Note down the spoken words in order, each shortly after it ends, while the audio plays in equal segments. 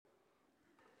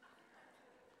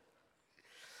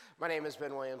My name is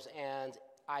Ben Williams, and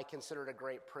I consider it a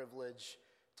great privilege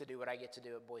to do what I get to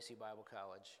do at Boise Bible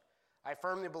College. I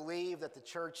firmly believe that the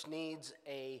church needs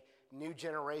a new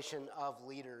generation of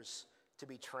leaders to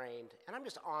be trained, and I'm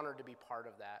just honored to be part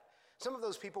of that. Some of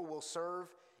those people will serve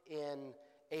in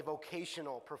a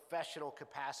vocational, professional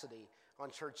capacity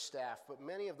on church staff, but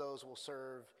many of those will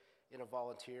serve in a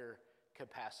volunteer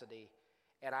capacity.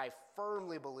 And I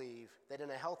firmly believe that in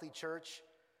a healthy church,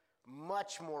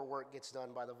 much more work gets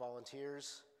done by the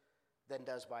volunteers than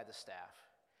does by the staff.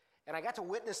 And I got to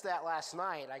witness that last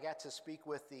night. I got to speak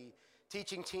with the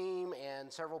teaching team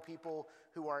and several people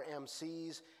who are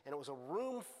MCs, and it was a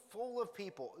room full of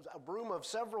people, a room of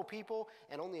several people,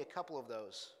 and only a couple of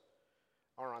those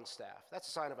are on staff. That's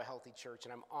a sign of a healthy church,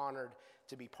 and I'm honored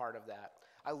to be part of that.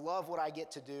 I love what I get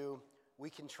to do.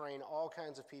 We can train all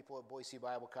kinds of people at Boise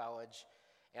Bible College,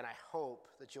 and I hope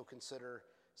that you'll consider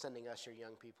sending us your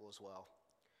young people as well,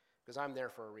 because I'm there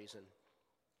for a reason.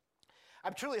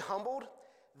 I'm truly humbled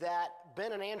that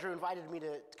Ben and Andrew invited me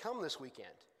to come this weekend,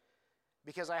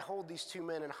 because I hold these two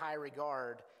men in high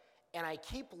regard, and I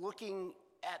keep looking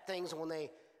at things, and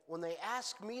when they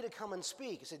ask me to come and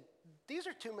speak, I said, these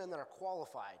are two men that are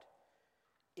qualified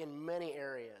in many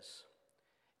areas,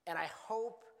 and I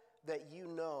hope that you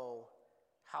know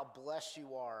how blessed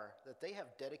you are that they have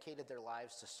dedicated their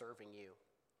lives to serving you,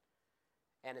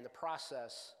 and in the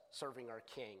process, serving our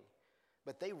King.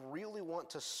 But they really want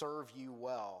to serve you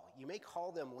well. You may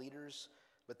call them leaders,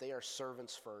 but they are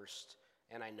servants first,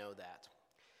 and I know that.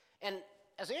 And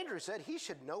as Andrew said, he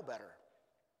should know better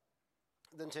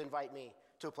than to invite me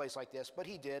to a place like this, but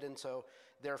he did, and so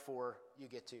therefore you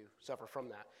get to suffer from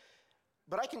that.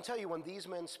 But I can tell you, when these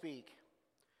men speak,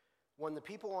 when the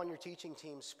people on your teaching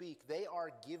team speak, they are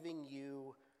giving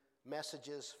you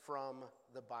messages from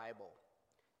the Bible.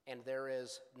 And there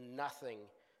is nothing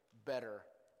better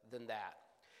than that.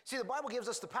 See, the Bible gives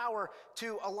us the power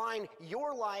to align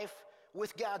your life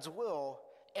with God's will,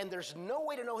 and there's no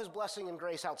way to know his blessing and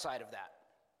grace outside of that.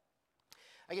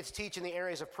 I get to teach in the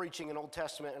areas of preaching and Old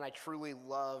Testament, and I truly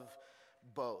love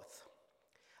both.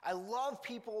 I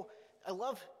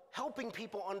love helping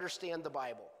people understand the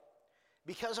Bible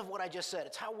because of what I just said.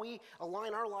 It's how we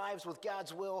align our lives with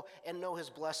God's will and know his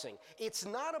blessing. It's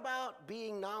not about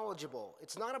being knowledgeable.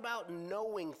 It's not about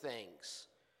knowing things.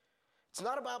 It's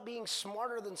not about being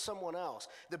smarter than someone else.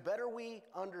 The better we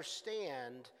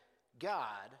understand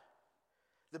God,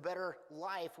 the better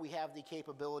life we have the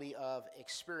capability of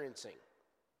experiencing.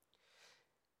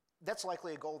 That's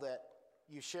likely a goal that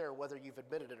you share whether you've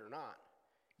admitted it or not.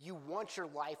 You want your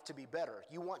life to be better.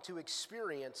 You want to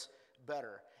experience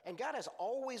better. And God has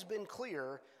always been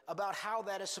clear about how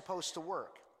that is supposed to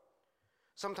work.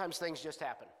 Sometimes things just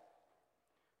happen.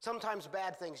 Sometimes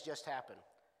bad things just happen.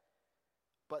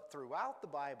 But throughout the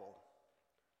Bible,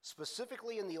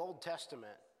 specifically in the Old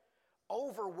Testament,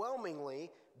 overwhelmingly,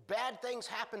 bad things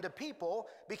happen to people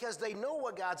because they know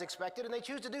what God's expected and they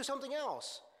choose to do something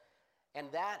else.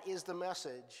 And that is the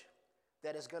message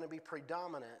that is going to be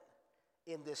predominant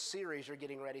in this series you're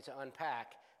getting ready to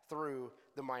unpack through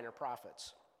the Minor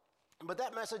Prophets. But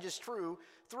that message is true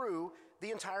through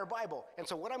the entire Bible. And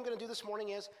so what I'm going to do this morning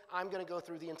is I'm going to go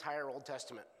through the entire Old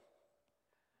Testament.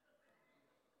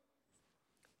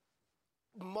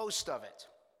 Most of it.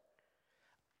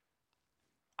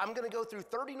 I'm going to go through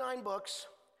 39 books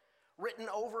written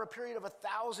over a period of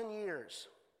 1,000 years.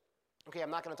 Okay, I'm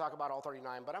not going to talk about all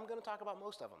 39, but I'm going to talk about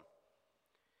most of them.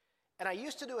 And I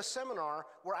used to do a seminar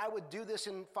where I would do this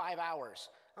in 5 hours.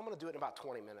 I'm going to do it in about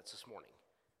 20 minutes this morning.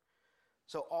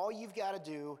 So all you've got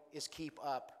to do is keep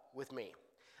up with me.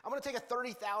 I'm going to take a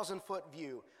 30,000-foot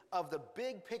view of the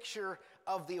big picture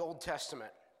of the Old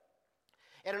Testament.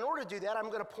 And in order to do that, I'm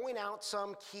going to point out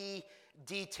some key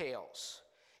details.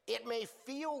 It may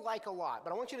feel like a lot,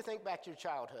 but I want you to think back to your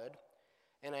childhood.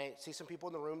 And I see some people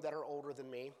in the room that are older than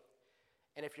me.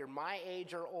 And if you're my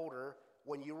age or older,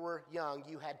 when you were young,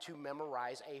 you had to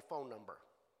memorize a phone number.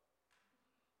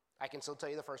 I can still tell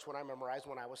you the first one I memorized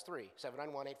when I was 3,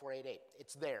 791-8488.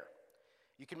 It's there.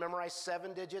 You can memorize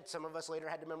 7 digits. Some of us later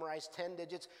had to memorize 10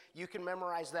 digits. You can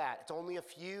memorize that. It's only a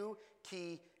few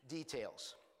key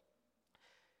details.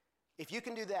 If you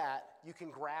can do that, you can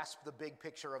grasp the big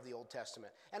picture of the Old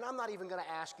Testament. And I'm not even going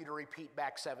to ask you to repeat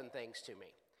back 7 things to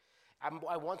me.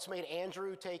 I once made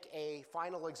Andrew take a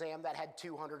final exam that had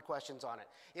 200 questions on it.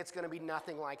 It's going to be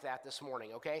nothing like that this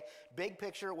morning, okay? Big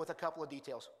picture with a couple of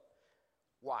details.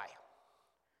 Why?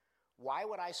 Why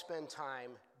would I spend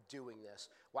time doing this?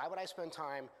 Why would I spend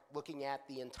time looking at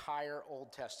the entire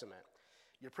Old Testament?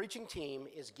 Your preaching team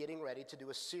is getting ready to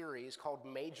do a series called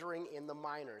Majoring in the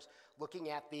Minors, looking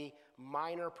at the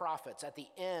minor prophets at the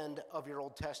end of your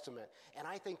Old Testament. And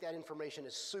I think that information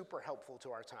is super helpful to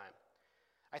our time.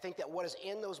 I think that what is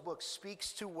in those books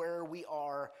speaks to where we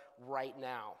are right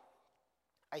now.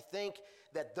 I think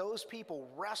that those people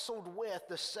wrestled with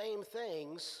the same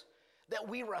things that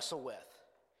we wrestle with.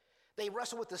 They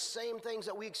wrestle with the same things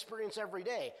that we experience every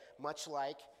day, much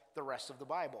like the rest of the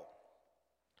Bible.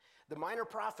 The minor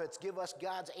prophets give us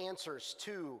God's answers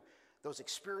to those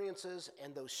experiences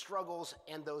and those struggles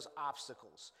and those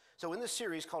obstacles. So in this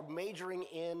series called Majoring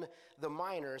in the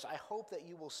Minors, I hope that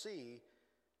you will see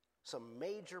some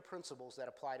major principles that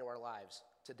apply to our lives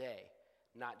today,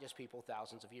 not just people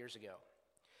thousands of years ago.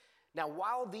 Now,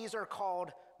 while these are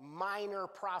called minor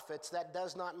prophets, that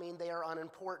does not mean they are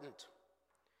unimportant.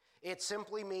 It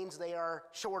simply means they are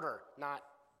shorter, not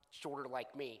shorter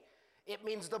like me. It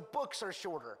means the books are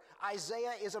shorter.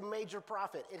 Isaiah is a major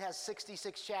prophet. It has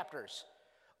 66 chapters.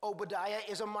 Obadiah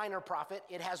is a minor prophet.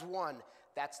 It has 1.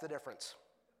 That's the difference.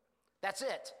 That's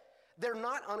it. They're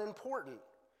not unimportant.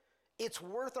 It's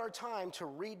worth our time to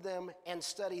read them and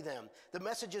study them. The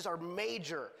messages are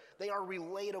major. They are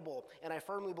relatable. And I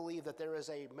firmly believe that there is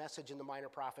a message in the minor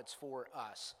prophets for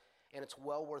us. And it's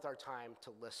well worth our time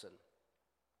to listen.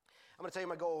 I'm going to tell you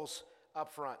my goals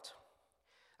up front.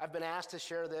 I've been asked to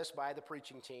share this by the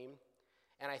preaching team,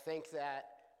 and I think that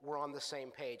we're on the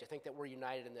same page. I think that we're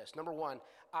united in this. Number 1,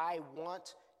 I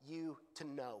want you to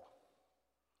know.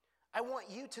 I want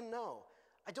you to know.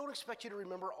 I don't expect you to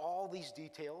remember all these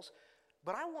details,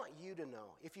 but I want you to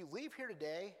know. If you leave here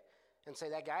today and say,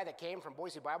 that guy that came from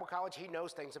Boise Bible College, he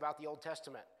knows things about the Old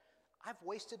Testament, I've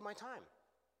wasted my time.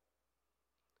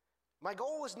 My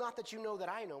goal is not that you know that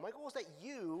I know. My goal is that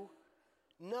you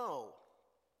know.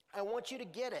 I want you to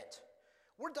get it.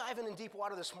 We're diving in deep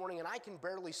water this morning, and I can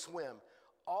barely swim.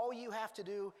 All you have to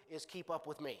do is keep up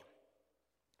with me.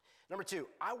 Number 2,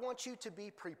 I want you to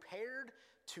be prepared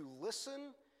to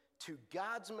listen to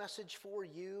God's message for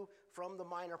you from the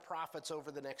minor prophets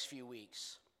over the next few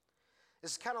weeks.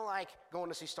 This is kind of like going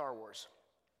to see Star Wars.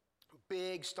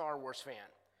 Big Star Wars fan.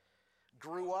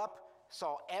 Grew up,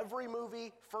 saw every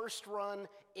movie first run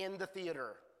in the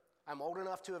theater. I'm old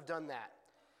enough to have done that.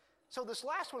 So this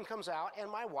last one comes out, and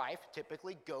my wife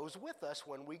typically goes with us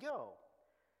when we go.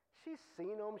 She's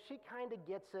seen them, she kind of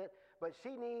gets it, but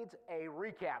she needs a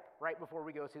recap right before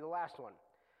we go see the last one.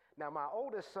 Now, my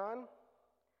oldest son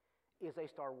is a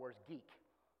Star Wars geek.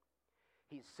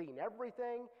 He's seen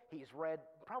everything. He's read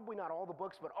probably not all the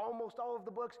books, but almost all of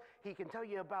the books. He can tell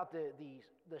you about the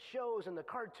shows and the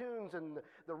cartoons and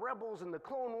the Rebels and the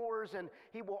Clone Wars, and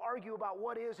he will argue about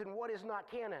what is and what is not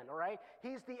canon, all right?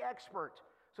 He's the expert.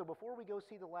 So before we go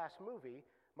see the last movie,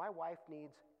 my wife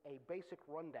needs a basic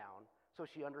rundown so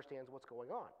she understands what's going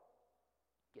on.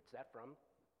 Gets that from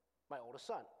my oldest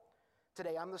son.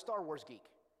 Today, I'm the Star Wars geek.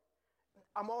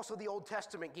 I'm also the Old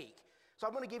Testament geek. So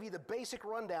I'm going to give you the basic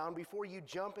rundown before you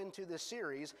jump into this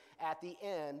series at the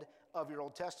end of your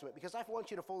Old Testament, because I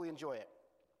want you to fully enjoy it.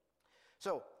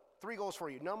 So 3 goals for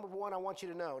you. Number 1, I want you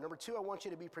to know. Number 2, I want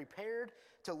you to be prepared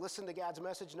to listen to God's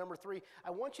message. Number 3,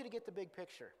 I want you to get the big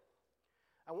picture.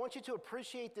 I want you to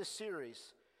appreciate this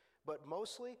series, but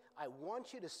mostly I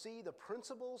want you to see the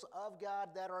principles of God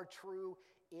that are true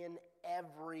in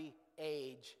every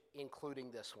age,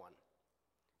 including this one.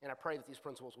 And I pray that these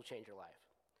principles will change your life.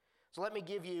 So let me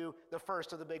give you the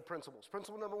first of the big principles.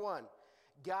 Principle number 1,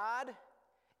 God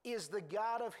is the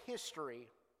God of history,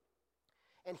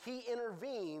 and he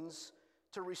intervenes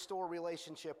to restore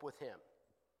relationship with him.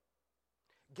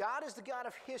 God is the God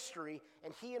of history,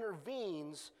 and he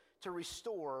intervenes to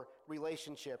restore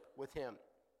relationship with him.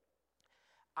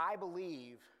 I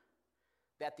believe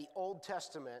that the Old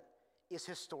Testament is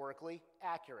historically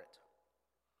accurate.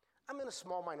 I'm in a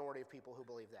small minority of people who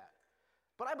believe that.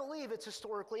 But I believe it's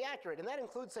historically accurate, and that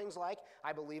includes things like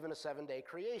I believe in a 7-day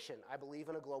creation. I believe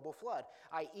in a global flood.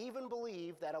 I even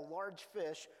believe that a large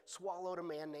fish swallowed a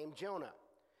man named Jonah.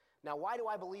 Now, why do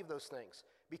I believe those things?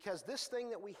 Because this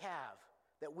thing that we have,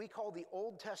 that we call the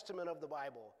Old Testament of the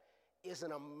Bible, is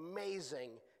an amazing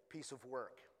piece of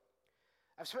work.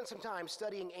 I've spent some time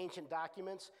studying ancient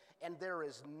documents, and there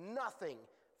is nothing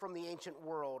from the ancient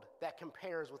world that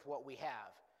compares with what we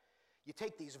have. You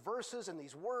take these verses and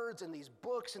these words and these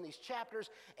books and these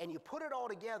chapters, and you put it all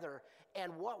together,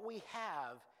 and what we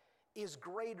have is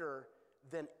greater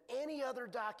than any other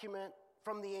document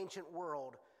from the ancient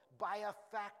world by a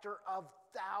factor of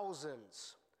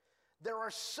thousands. There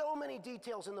are so many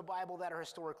details in the Bible that are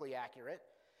historically accurate.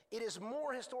 It is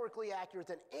more historically accurate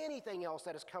than anything else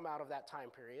that has come out of that time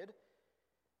period.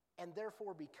 And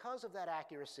therefore, because of that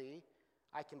accuracy,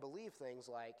 I can believe things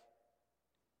like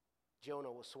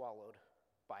Jonah was swallowed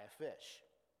by a fish.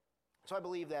 So I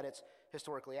believe that it's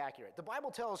historically accurate. The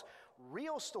Bible tells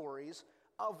real stories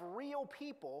of real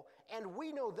people, and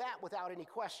we know that without any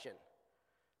question.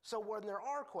 So when there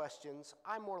are questions,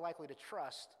 I'm more likely to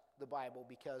trust the Bible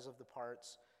because of the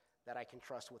parts that I can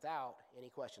trust without any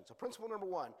question. So principle number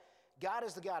one, God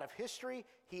is the God of history.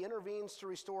 He intervenes to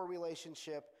restore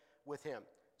relationship with him.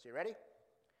 So you ready?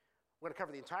 We're going to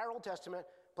cover the entire Old Testament.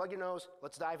 Plug your nose.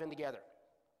 Let's dive in together.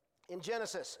 In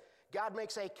Genesis, God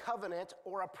makes a covenant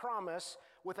or a promise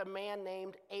with a man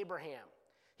named Abraham.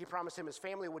 He promised him his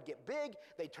family would get big,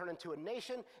 they'd turn into a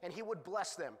nation, and he would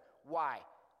bless them. Why?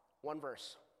 One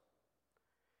verse.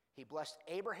 He blessed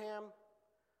Abraham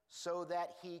so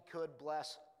that he could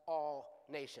bless all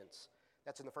nations.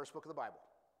 That's in the first book of the Bible.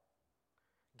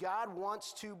 God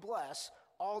wants to bless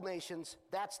all nations.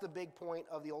 That's the big point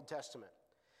of the Old Testament.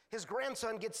 His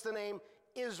grandson gets the name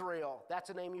Israel. That's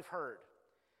a name you've heard.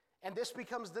 And this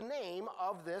becomes the name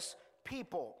of this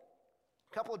people.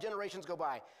 A couple of generations go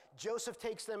by. Joseph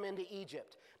takes them into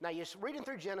Egypt. Now you're reading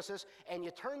through Genesis, and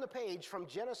you turn the page from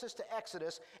Genesis to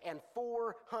Exodus, and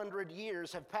 400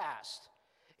 years have passed.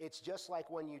 It's just like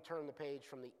when you turn the page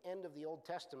from the end of the Old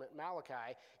Testament,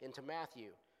 Malachi, into Matthew.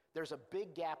 There's a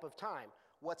big gap of time.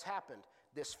 What's happened?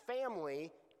 This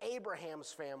family,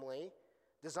 Abraham's family,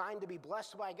 designed to be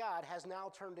blessed by God, has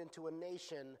now turned into a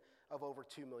nation of over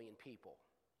 2 million people.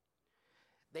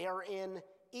 They are in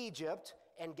Egypt,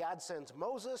 and God sends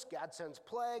Moses, God sends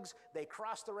plagues, they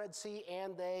cross the Red Sea,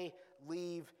 and they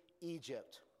leave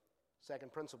Egypt.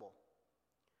 Second principle,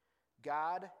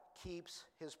 God keeps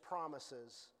his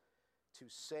promises to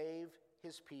save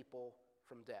his people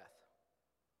from death.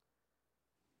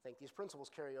 I think these principles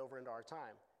carry over into our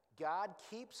time. God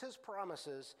keeps his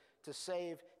promises to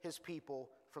save his people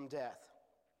from death.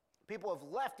 People have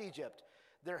left Egypt.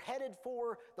 They're headed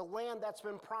for the land that's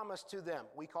been promised to them.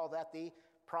 We call that the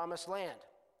Promised Land.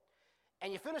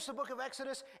 And you finish the book of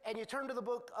Exodus, and you turn to the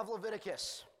book of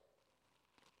Leviticus.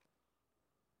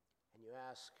 And you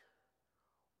ask,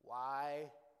 why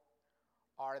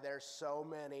are there so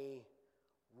many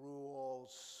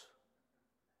rules?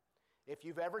 If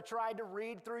you've ever tried to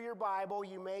read through your Bible,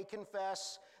 you may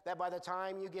confess that by the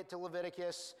time you get to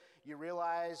Leviticus, you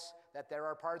realize that there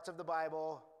are parts of the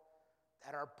Bible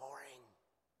that are boring.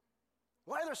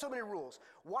 Why are there so many rules?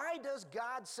 Why does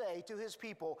God say to his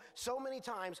people so many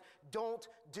times, don't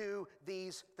do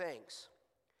these things?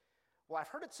 Well, I've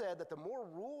heard it said that the more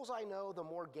rules I know, the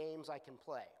more games I can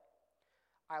play.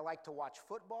 I like to watch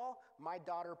football. My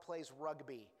daughter plays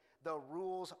rugby. The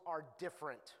rules are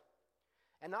different.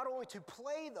 And not only to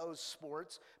play those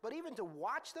sports, but even to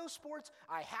watch those sports,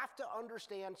 I have to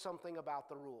understand something about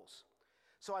the rules.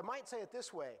 So I might say it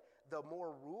this way, the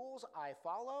more rules I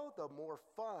follow, the more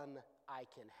fun I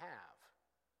can have.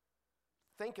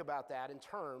 Think about that in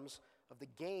terms of the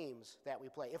games that we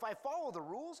play. If I follow the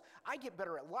rules, I get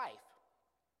better at life.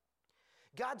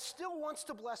 God still wants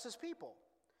to bless his people.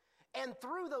 And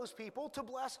through those people, to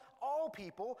bless all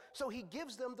people, so he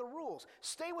gives them the rules.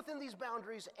 Stay within these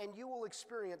boundaries, and you will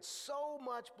experience so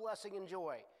much blessing and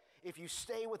joy if you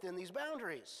stay within these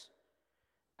boundaries.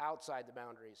 Outside the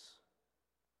boundaries,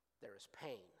 there is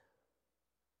pain.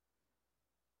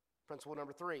 Principle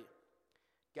number 3,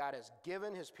 God has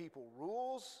given his people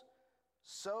rules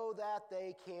so that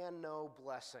they can know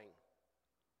blessing.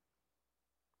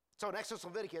 So in Exodus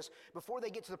and Leviticus, before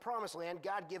they get to the Promised Land,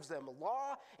 God gives them a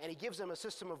law, and he gives them a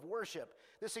system of worship.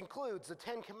 This includes the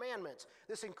 10 Commandments.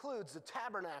 This includes the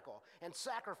tabernacle and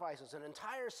sacrifices, an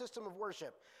entire system of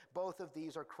worship. Both of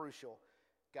these are crucial.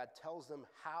 God tells them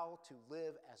how to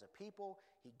live as a people.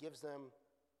 He gives them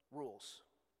rules.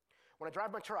 When I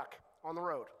drive my truck on the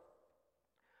road,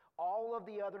 all of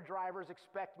the other drivers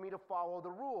expect me to follow the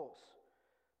rules.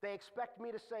 They expect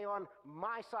me to stay on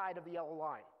my side of the yellow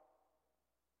line.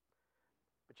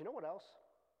 But you know what else?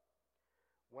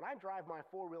 When I drive my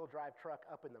four-wheel drive truck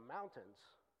up in the mountains,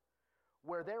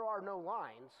 where there are no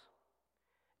lines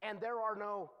and there are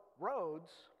no roads,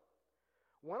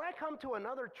 when I come to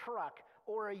another truck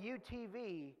or a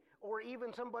UTV or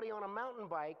even somebody on a mountain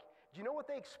bike, do you know what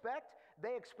they expect?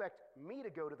 They expect me to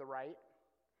go to the right,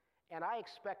 and I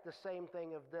expect the same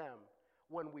thing of them.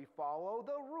 When we follow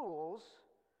the rules,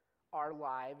 our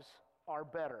lives are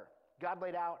better. God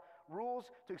laid out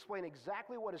rules to explain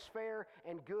exactly what is fair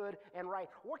and good and right.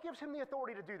 What gives him the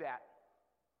authority to do that?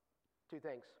 2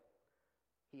 things.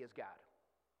 He is God.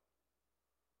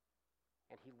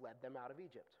 And he led them out of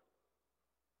Egypt.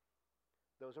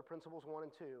 Those are principles 1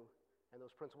 and 2, and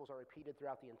those principles are repeated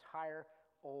throughout the entire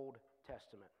Old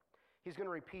Testament. He's going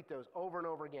to repeat those over and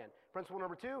over again. Principle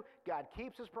number 2, God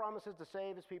keeps his promises to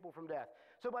save his people from death.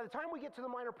 So by the time we get to the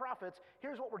minor prophets,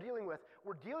 here's what we're dealing with.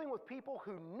 We're dealing with people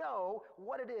who know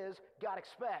what it is God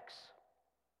expects,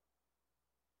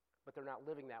 but they're not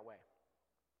living that way.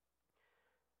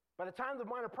 By the time of the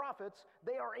minor prophets,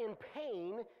 they are in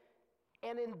pain,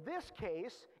 and in this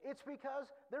case, it's because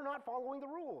they're not following the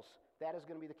rules. That is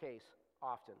going to be the case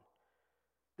often.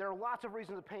 There are lots of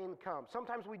reasons the pain comes.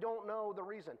 Sometimes we don't know the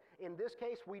reason. In this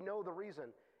case, we know the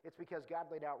reason. It's because God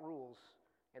laid out rules,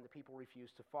 and the people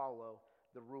refused to follow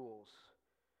the rules.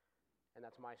 And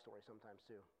that's my story sometimes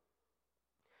too.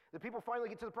 The people finally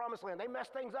get to the promised land. They mess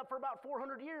things up for about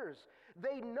 400 years.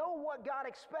 They know what God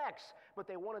expects, but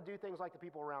they want to do things like the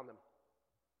people around them.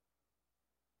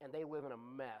 And they live in a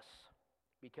mess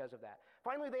because of that.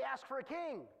 Finally, they ask for a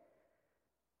king.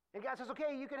 And God says,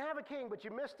 okay, you can have a king, but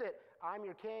you missed it. I'm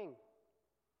your king.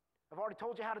 I've already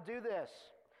told you how to do this.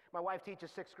 My wife teaches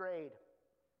 6th grade.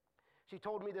 She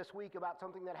told me this week about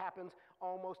something that happens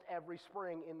almost every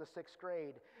spring in the 6th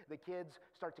grade. The kids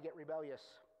start to get rebellious.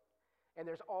 And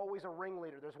there's always a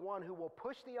ringleader. There's one who will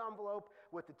push the envelope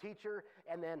with the teacher,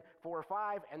 and then 4 or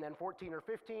 5, and then 14 or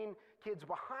 15 kids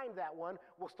behind that one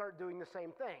will start doing the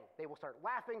same thing. They will start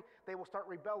laughing. They will start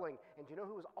rebelling. And do you know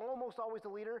who is almost always the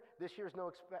leader? This year's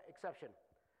no exception.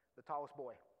 The tallest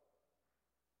boy.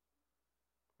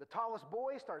 The tallest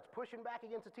boy starts pushing back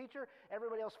against the teacher.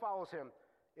 Everybody else follows him.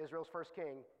 Israel's first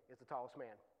king is the tallest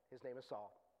man. His name is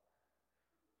Saul.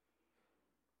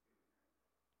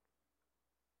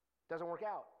 Doesn't work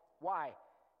out. Why?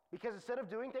 Because instead of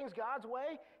doing things God's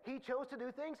way, he chose to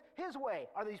do things his way.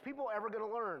 Are these people ever going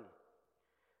to learn?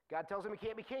 God tells him he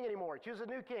can't be king anymore. He chooses a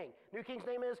new king. New king's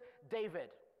name is David.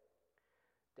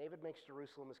 David makes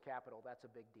Jerusalem his capital. That's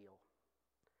a big deal.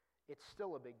 It's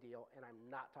still a big deal, and I'm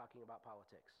not talking about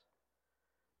politics.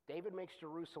 David makes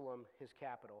Jerusalem his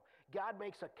capital. God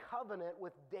makes a covenant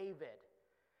with David,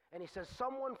 and he says,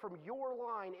 someone from your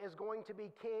line is going to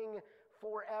be king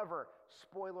forever.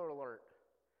 Spoiler alert,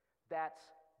 that's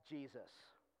Jesus.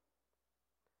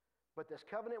 But this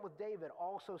covenant with David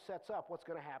also sets up what's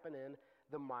going to happen in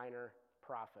the minor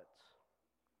prophets.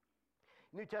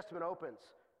 New Testament opens,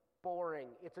 boring.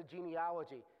 It's a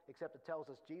genealogy, except it tells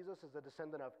us Jesus is a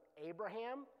descendant of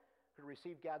Abraham, who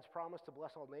received God's promise to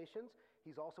bless all nations.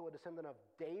 He's also a descendant of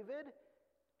David,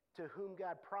 to whom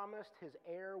God promised his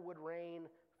heir would reign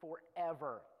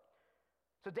forever.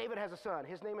 So David has a son.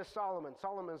 His name is Solomon.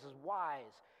 Solomon is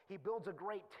wise. He builds a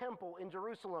great temple in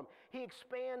Jerusalem. He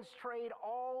expands trade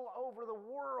all over the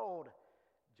world,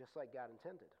 just like God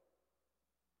intended.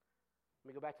 Let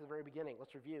me go back to the very beginning.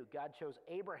 Let's review. God chose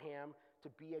Abraham to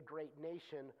be a great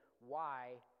nation.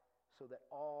 Why? So that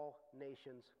all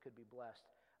nations could be blessed.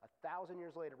 1,000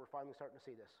 years later, we're finally starting to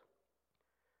see this.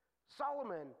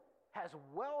 Solomon has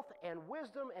wealth and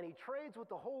wisdom, and he trades with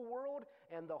the whole world,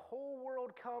 and the whole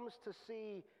world comes to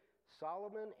see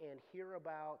Solomon and hear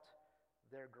about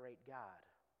their great God.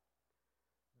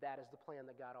 That is the plan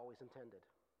that God always intended.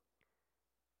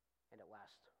 And it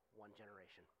lasts one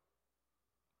generation.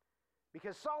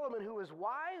 Because Solomon, who is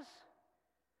wise,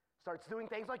 starts doing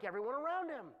things like everyone around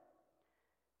him.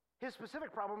 His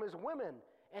specific problem is women,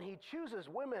 and he chooses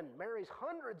women, marries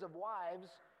hundreds of wives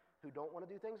who don't want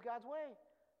to do things God's way.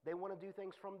 They want to do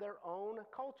things from their own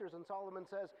cultures. And Solomon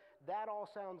says, that all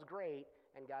sounds great,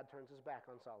 and God turns his back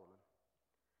on Solomon.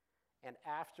 And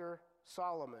after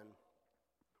Solomon,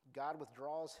 God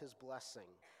withdraws his blessing.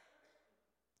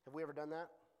 Have we ever done that?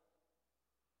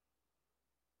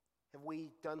 Have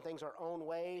we done things our own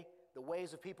way, the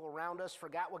ways of people around us,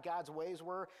 forgot what God's ways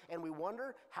were, and we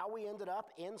wonder how we ended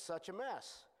up in such a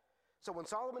mess? So when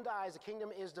Solomon dies, the kingdom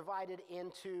is divided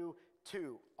into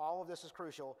two. All of this is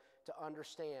crucial to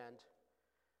understand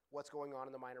what's going on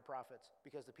in the minor prophets,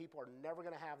 because the people are never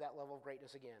going to have that level of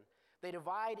greatness again. They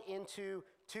divide into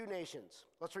two nations.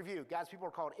 Let's review. God's people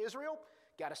are called Israel.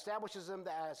 God establishes them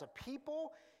as a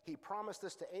people. He promised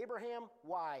this to Abraham.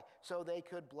 Why? So they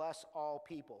could bless all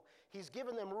people. He's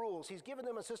given them rules. He's given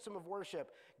them a system of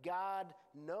worship. God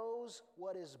knows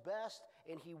what is best,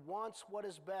 and he wants what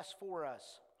is best for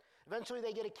us. Eventually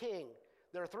they get a king.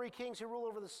 There are 3 kings who rule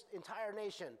over this entire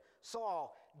nation: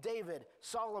 Saul, David,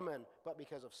 Solomon. But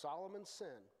because of Solomon's sin,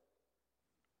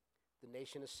 the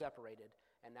nation is separated,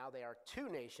 and now they are 2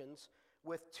 nations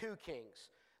with 2 kings.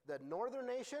 The northern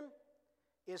nation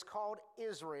is called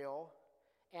Israel,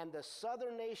 and the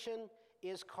southern nation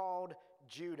is called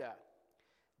Judah.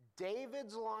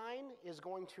 David's line is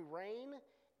going to reign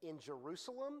in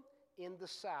Jerusalem in the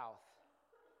south,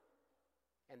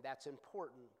 and that's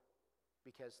important,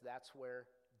 because that's where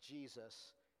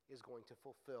Jesus is going to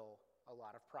fulfill a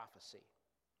lot of prophecy.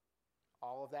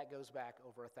 All of that goes back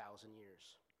over 1,000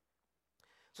 years.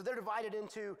 So they're divided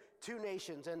into two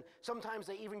nations, and sometimes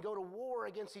they even go to war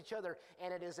against each other.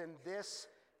 And it is in this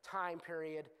time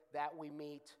period that we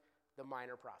meet the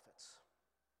minor prophets.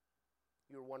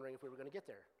 You were wondering if we were going to get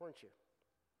there, weren't you?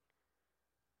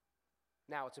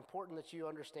 Now, it's important that you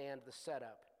understand the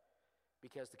setup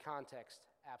because the context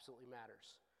absolutely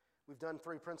matters. We've done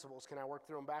 3 principles. Can I work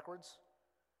through them backwards?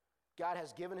 God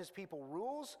has given his people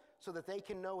rules so that they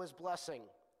can know his blessing.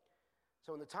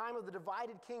 So in the time of the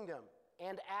divided kingdom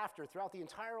and after, throughout the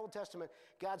entire Old Testament,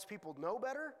 God's people know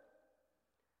better,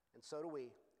 and so do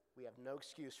we. We have no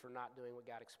excuse for not doing what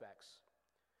God expects.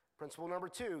 Principle number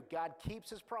 2, God keeps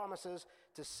his promises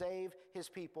to save his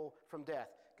people from death.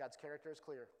 God's character is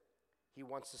clear. He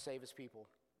wants to save his people.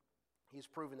 He's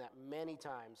proven that many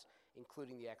times,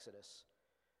 including the Exodus.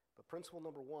 But principle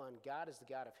number 1, God is the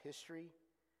God of history,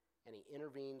 and he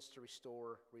intervenes to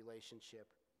restore relationship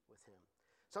with him.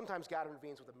 Sometimes God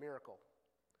intervenes with a miracle,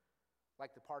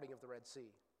 like the parting of the Red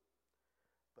Sea.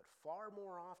 But far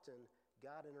more often,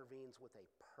 God intervenes with a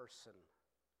person.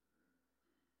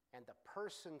 And the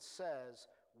person says,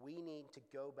 we need to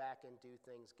go back and do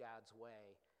things God's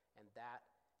way, and that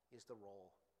is the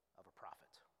role of a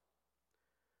prophet.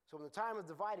 So in the time of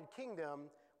the divided kingdom,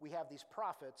 we have these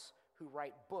prophets who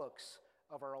write books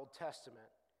of our Old Testament.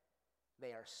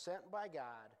 They are sent by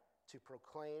God to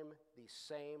proclaim these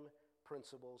same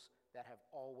principles that have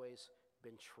always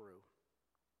been true.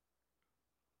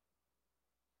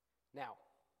 Now,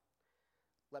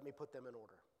 let me put them in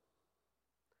order.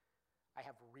 I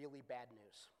have really bad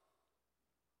news.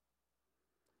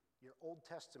 Your Old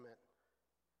Testament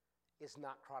is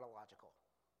not chronological.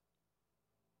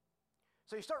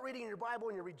 So you start reading in your Bible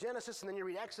and you read Genesis and then you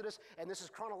read Exodus, and this is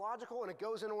chronological and it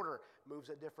goes in order. Moves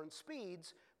at different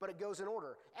speeds, but it goes in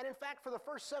order. And in fact, for the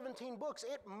first 17 books,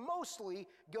 it mostly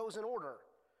goes in order.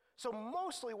 So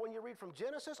mostly when you read from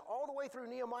Genesis all the way through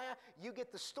Nehemiah, you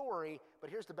get the story, but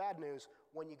here's the bad news.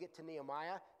 When you get to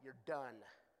Nehemiah, you're done.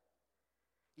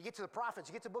 You get to the prophets,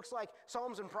 you get to books like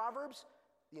Psalms and Proverbs,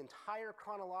 the entire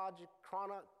chronology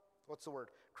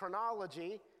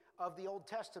of the Old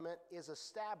Testament is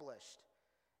established.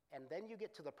 And then you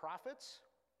get to the prophets,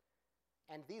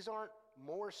 and these aren't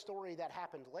more story that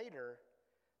happened later.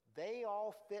 They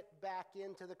all fit back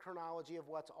into the chronology of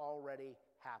what's already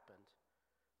happened.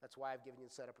 That's why I've given you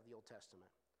the setup of the Old Testament.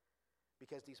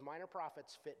 Because these minor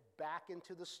prophets fit back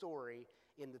into the story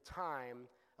in the time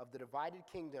of the divided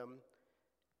kingdom,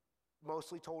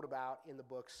 mostly told about in the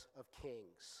books of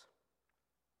Kings.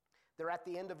 They're at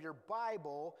the end of your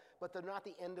Bible, but they're not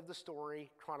the end of the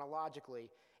story chronologically,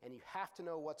 and you have to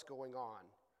know what's going on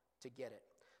to get it.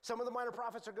 Some of the minor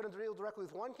prophets are going to deal directly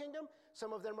with one kingdom.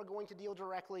 Some of them are going to deal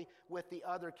directly with the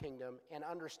other kingdom, and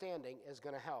understanding is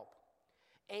going to help.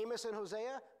 Amos and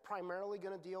Hosea, primarily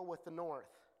going to deal with the north.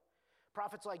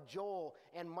 Prophets like Joel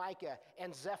and Micah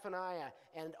and Zephaniah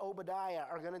and Obadiah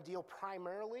are going to deal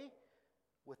primarily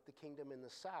with the kingdom in the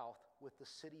south, with the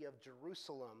city of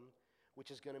Jerusalem,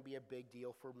 which is going to be a big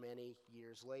deal for many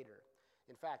years later.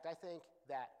 In fact, I think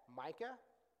that Micah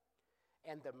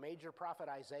and the major prophet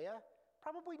Isaiah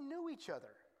probably knew each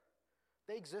other.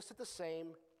 They exist at the same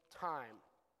time.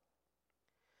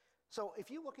 So if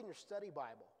you look in your study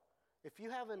Bible, if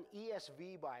you have an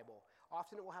ESV Bible,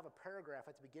 often it will have a paragraph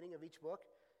at the beginning of each book.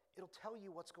 It'll tell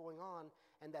you what's going on,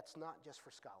 and that's not just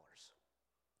for scholars.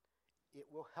 It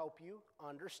will help you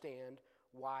understand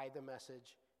why the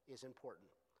message is important.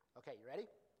 Okay, you ready?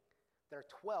 There are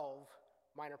 12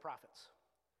 minor prophets.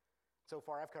 So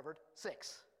far I've covered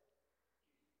 6,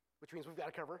 which means we've got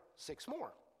to cover 6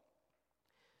 more.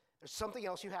 There's something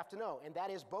else you have to know, and that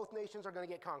is both nations are going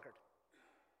to get conquered.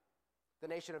 The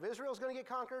nation of Israel is going to get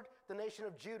conquered. The nation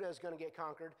of Judah is going to get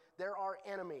conquered. There are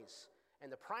enemies,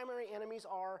 and the primary enemies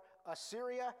are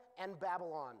Assyria and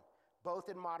Babylon, both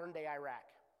in modern-day Iraq.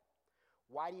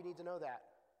 Why do you need to know that?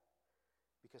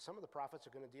 Because some of the prophets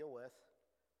are going to deal with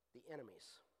the enemies.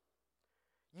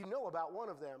 You know about one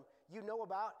of them. You know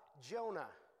about Jonah,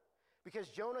 because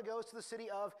Jonah goes to the city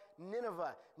of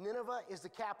Nineveh. Nineveh is the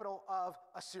capital of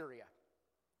Assyria.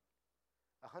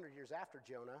 100 years after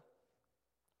Jonah,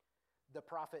 the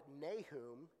prophet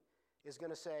Nahum is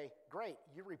going to say, great,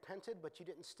 you repented, but you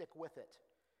didn't stick with it.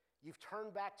 You've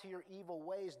turned back to your evil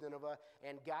ways, Nineveh,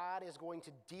 and God is going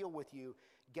to deal with you.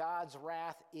 God's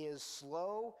wrath is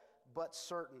slow but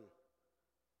certain.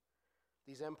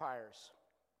 These empires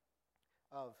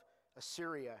of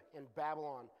Assyria and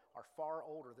Babylon are far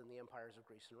older than the empires of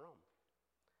Greece and Rome.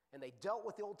 And they dealt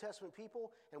with the Old Testament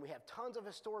people, and we have tons of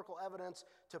historical evidence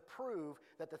to prove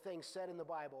that the things said in the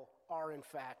Bible are in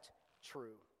fact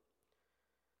true.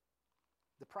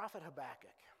 The prophet Habakkuk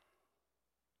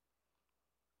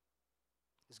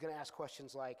is going to ask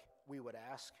questions like we would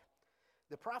ask.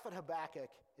 The prophet Habakkuk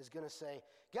is going to say,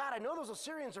 God, I know those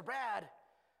Assyrians are bad,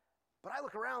 but I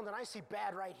look around and I see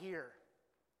bad right here.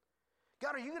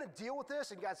 God, are you going to deal with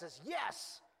this? And God says,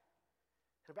 yes.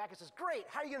 And Habakkuk says, great,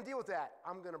 how are you going to deal with that?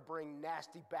 I'm going to bring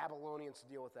nasty Babylonians to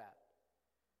deal with that.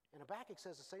 And Habakkuk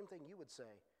says the same thing you would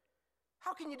say.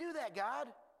 How can you do that, God?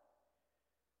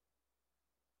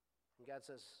 And God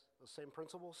says, those same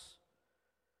principles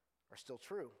are still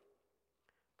true.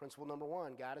 Principle number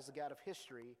one, God is the God of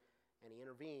history, and he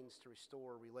intervenes to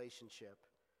restore relationship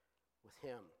with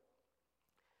him.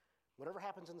 Whatever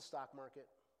happens in the stock market,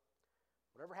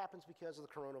 whatever happens because of the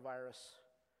coronavirus,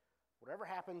 whatever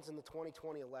happens in the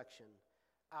 2020 election,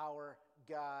 our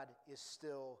God is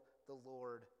still the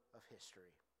Lord of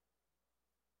history.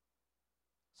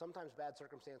 Sometimes bad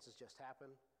circumstances just happen,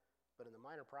 but in the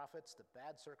minor prophets, the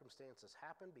bad circumstances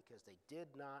happen because they did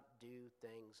not do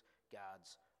things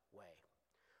God's way.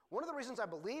 One of the reasons I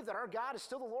believe that our God is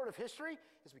still the Lord of history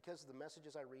is because of the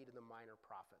messages I read in the minor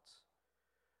prophets.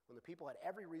 When the people had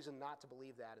every reason not to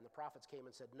believe that, and the prophets came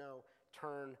and said, no,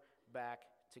 turn back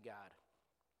to God.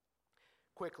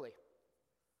 Quickly,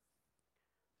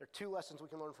 there are two lessons we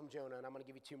can learn from Jonah, and I'm going to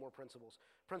give you two more principles.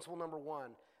 Principle number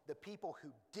one, the people who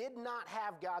did not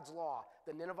have God's law,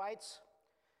 the Ninevites,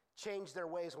 changed their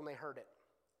ways when they heard it.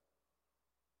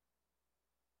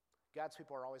 God's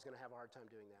people are always going to have a hard time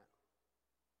doing that.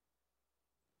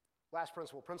 Last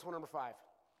principle, principle number 5.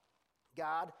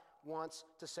 God wants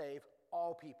to save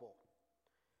all people,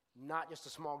 not just a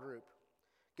small group.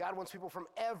 God wants people from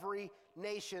every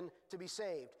nation to be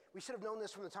saved. We should have known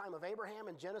this from the time of Abraham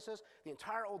in Genesis. The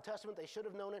entire Old Testament, they should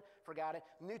have known it, forgot it.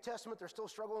 New Testament, they're still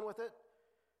struggling with it,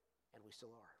 and we still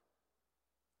are.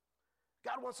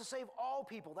 God wants to save all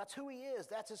people. That's who he is.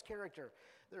 That's his character.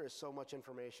 There is so much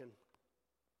information,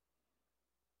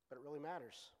 but it really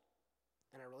matters,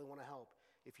 and I really want to help.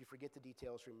 If you forget the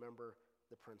details, remember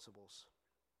the principles.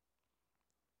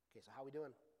 Okay, so how are we doing?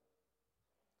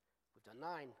 We've done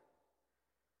 9.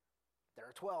 There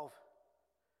are 12.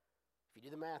 If you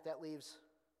do the math, that leaves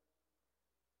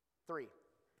 3.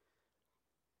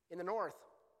 In the north,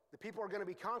 the people are going to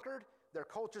be conquered. Their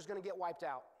culture is going to get wiped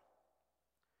out.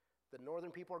 The northern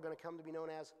people are going to come to be known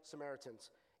as Samaritans.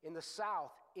 In the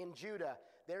south, in Judah,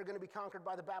 they're going to be conquered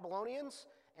by the Babylonians,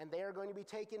 and they are going to be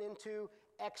taken into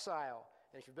exile.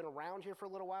 And if you've been around here for a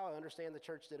little while, I understand the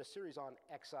church did a series on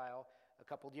exile a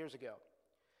couple of years ago.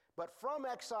 But from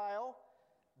exile,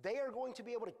 they are going to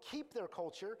be able to keep their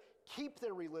culture, keep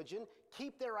their religion,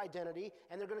 keep their identity,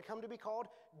 and they're going to come to be called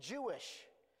Jewish.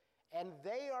 And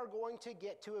they are going to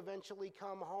get to eventually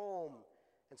come home.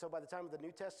 And so by the time of the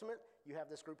New Testament, you have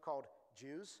this group called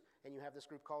Jews, and you have this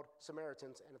group called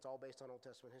Samaritans, and it's all based on Old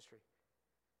Testament history.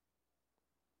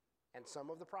 And some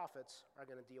of the prophets are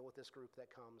going to deal with this group that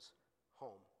comes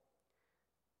home.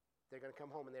 They're going to come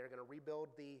home and they're going to rebuild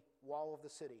the wall of the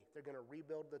city. They're going to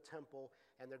rebuild the temple,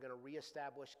 and they're going to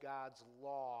reestablish God's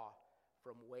law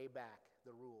from way back,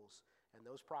 the rules. And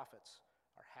those prophets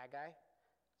are Haggai,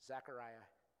 Zechariah,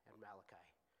 and Malachi.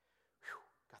 Whew,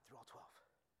 got through all 12.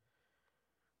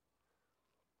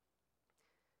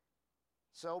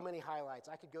 So many highlights.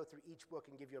 I could go through each book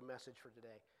and give you a message for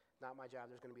today. Not my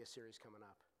job. There's going to be a series coming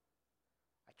up.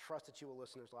 I trust that you will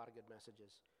listen. There's a lot of good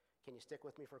messages. Can you stick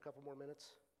with me for a couple more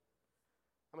minutes?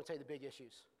 I'm going to tell you the big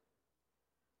issues.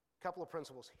 A couple of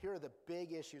principles. Here are the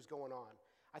big issues going on.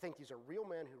 I think these are real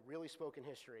men who really spoke in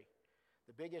history.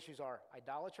 The big issues are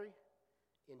idolatry,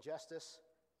 injustice,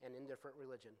 and indifferent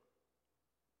religion.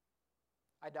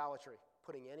 Idolatry,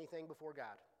 putting anything before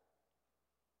God.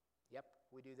 Yep,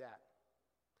 we do that.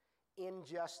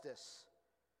 Injustice.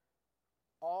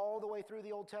 All the way through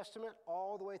the Old Testament,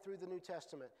 all the way through the New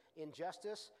Testament.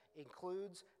 Injustice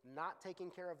includes not taking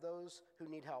care of those who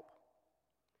need help.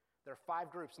 There are 5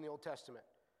 groups in the Old Testament: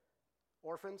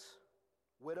 orphans,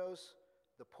 widows,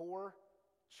 the poor,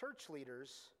 church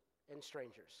leaders, and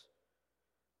strangers.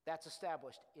 That's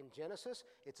established in Genesis,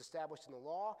 it's established in the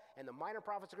law, and the minor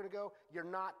prophets are going to go, you're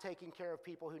not taking care of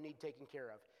people who need taken care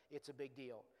of. It's a big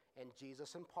deal. And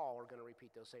Jesus and Paul are going to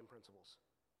repeat those same principles.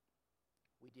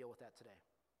 We deal with that today.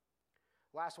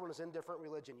 Last one is indifferent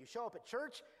religion. You show up at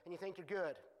church and you think you're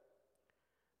good,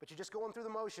 but you're just going through the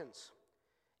motions.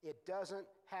 It doesn't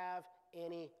have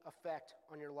any effect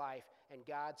on your life. And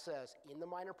God says, in the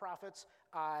minor prophets,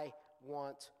 I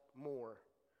want more.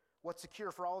 What's the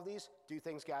cure for all of these? Do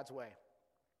things God's way.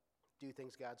 Do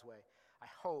things God's way. I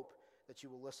hope that you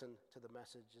will listen to the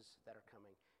messages that are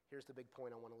coming. Here's the big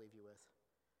point I want to leave you with.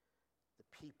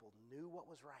 The people knew what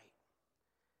was right,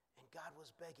 And God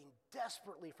was begging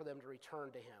desperately for them to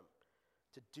return to him,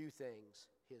 to do things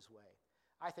his way.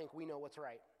 I think we know what's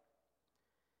right.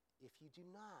 If you do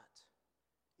not,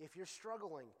 if you're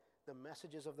struggling, the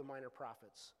messages of the minor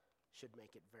prophets should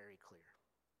make it very clear.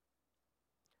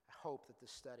 I hope that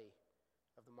this study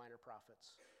of the minor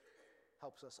prophets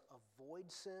helps us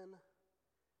avoid sin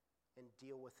and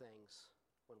deal with things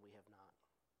when we have not.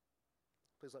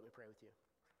 Please let me pray with you.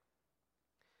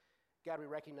 God, we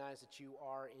recognize that you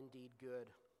are indeed good.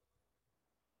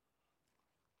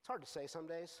 It's hard to say some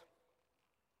days,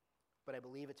 but I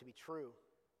believe it to be true.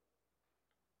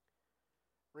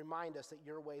 Remind us that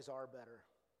your ways are better.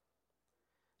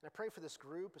 And I pray for this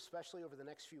group, especially over the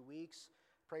next few weeks.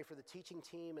 Pray for the teaching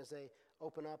team as they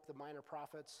open up the minor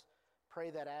prophets. Pray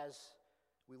that as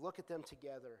we look at them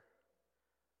together,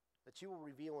 that you will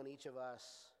reveal in each of us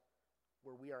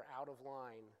where we are out of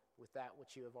line with that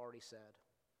which you have already said.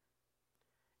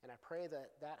 And I pray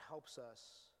that that helps us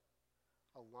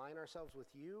align ourselves with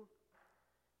you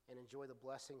and enjoy the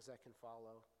blessings that can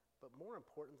follow. But more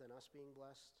important than us being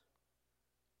blessed,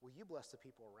 will you bless the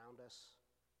people around us?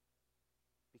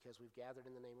 Because we've gathered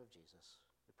in the name of Jesus.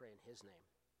 We pray in his name.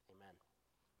 Amen.